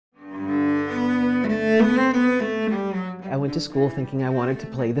went to school thinking I wanted to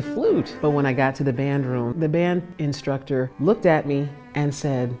play the flute. But when I got to the band room, the band instructor looked at me and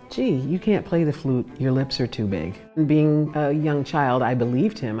said, "Gee, you can't play the flute, your lips are too big." And being a young child, I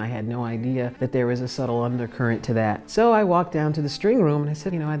believed him. I had no idea that there was a subtle undercurrent to that. So I walked down to the string room and I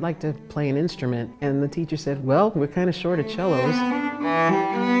said, I'd like to play an instrument. And the teacher said, "Well, we're kind of short of cellos."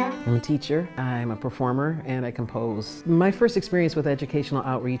 I'm a teacher, I'm a performer, and I compose. My first experience with educational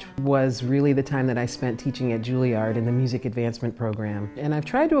outreach was really the time that I spent teaching at Juilliard in the music advancement program. And I've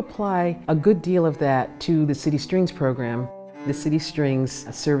tried to apply a good deal of that to the City Strings program. The City Strings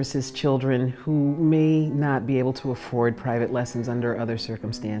services children who may not be able to afford private lessons under other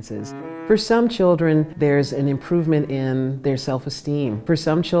circumstances. For some children, there's an improvement in their self-esteem. For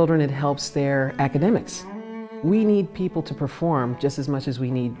some children, it helps their academics. We need people to perform just as much as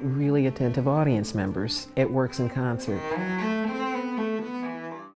we need really attentive audience members. It works in concert.